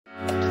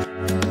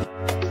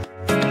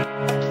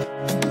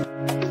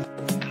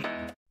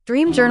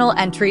Dream Journal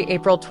entry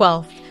April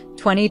 12,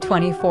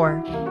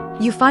 2024.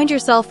 You find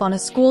yourself on a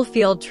school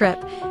field trip,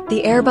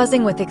 the air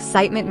buzzing with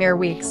excitement mere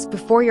weeks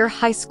before your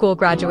high school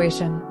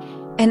graduation.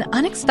 An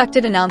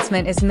unexpected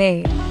announcement is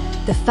made.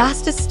 The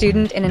fastest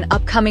student in an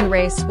upcoming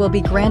race will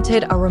be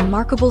granted a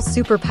remarkable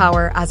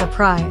superpower as a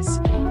prize.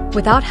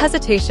 Without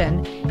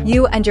hesitation,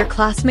 you and your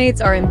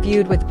classmates are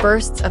imbued with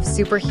bursts of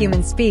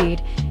superhuman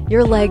speed,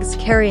 your legs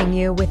carrying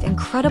you with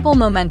incredible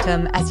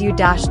momentum as you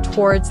dash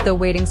towards the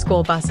waiting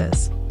school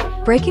buses.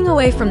 Breaking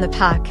away from the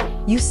pack,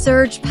 you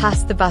surge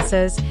past the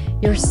buses,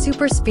 your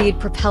super speed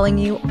propelling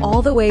you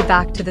all the way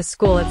back to the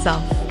school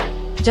itself.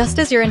 Just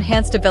as your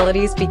enhanced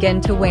abilities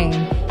begin to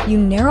wane, you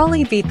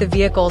narrowly beat the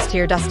vehicles to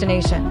your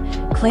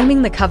destination,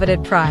 claiming the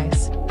coveted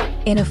prize.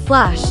 In a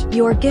flash,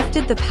 you are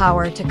gifted the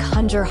power to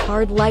conjure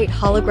hardlight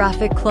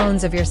holographic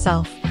clones of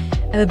yourself,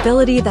 an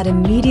ability that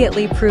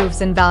immediately proves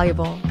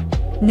invaluable.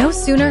 No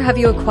sooner have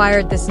you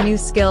acquired this new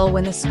skill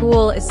when the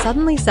school is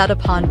suddenly set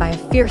upon by a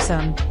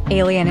fearsome,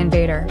 alien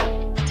invader.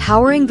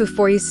 Towering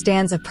before you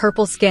stands a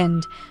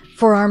purple-skinned,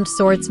 four-armed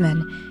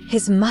swordsman,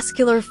 his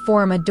muscular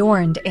form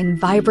adorned in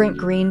vibrant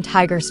green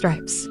tiger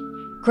stripes.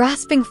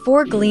 Grasping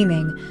four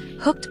gleaming,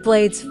 hooked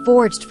blades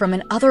forged from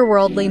an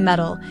otherworldly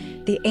metal,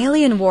 the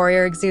alien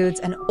warrior exudes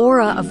an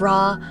aura of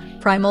raw,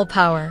 primal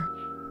power.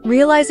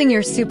 Realizing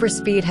your super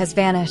speed has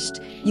vanished,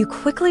 you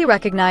quickly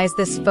recognize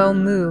this foe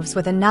moves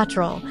with a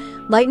natural,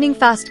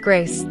 lightning-fast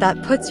grace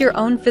that puts your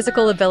own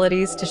physical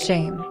abilities to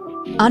shame.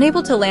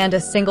 Unable to land a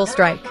single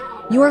strike,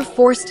 you are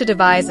forced to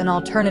devise an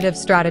alternative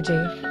strategy.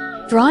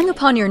 Drawing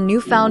upon your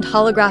newfound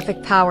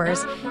holographic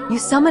powers, you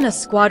summon a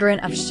squadron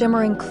of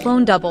shimmering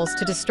clone doubles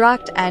to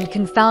distract and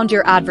confound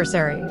your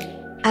adversary.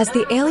 As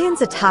the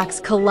alien's attacks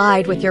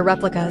collide with your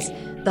replicas,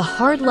 the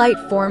hard light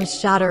forms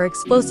shatter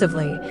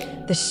explosively,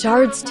 the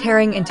shards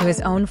tearing into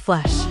his own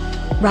flesh.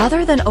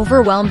 Rather than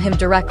overwhelm him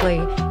directly,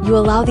 you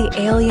allow the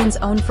alien's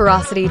own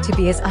ferocity to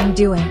be his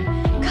undoing,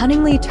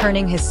 cunningly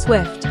turning his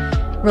swift,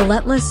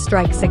 relentless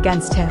strikes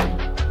against him.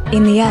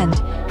 In the end,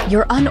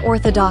 your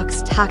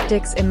unorthodox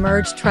tactics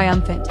emerge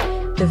triumphant,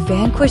 the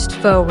vanquished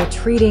foe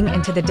retreating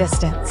into the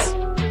distance.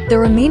 The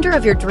remainder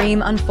of your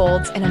dream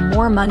unfolds in a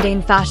more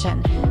mundane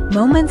fashion,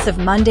 moments of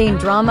mundane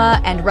drama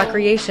and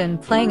recreation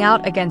playing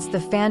out against the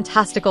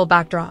fantastical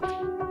backdrop.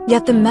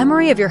 Yet the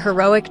memory of your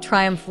heroic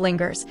triumph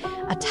lingers,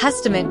 a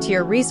testament to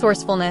your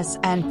resourcefulness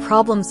and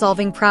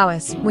problem-solving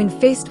prowess when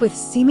faced with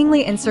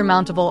seemingly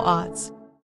insurmountable odds.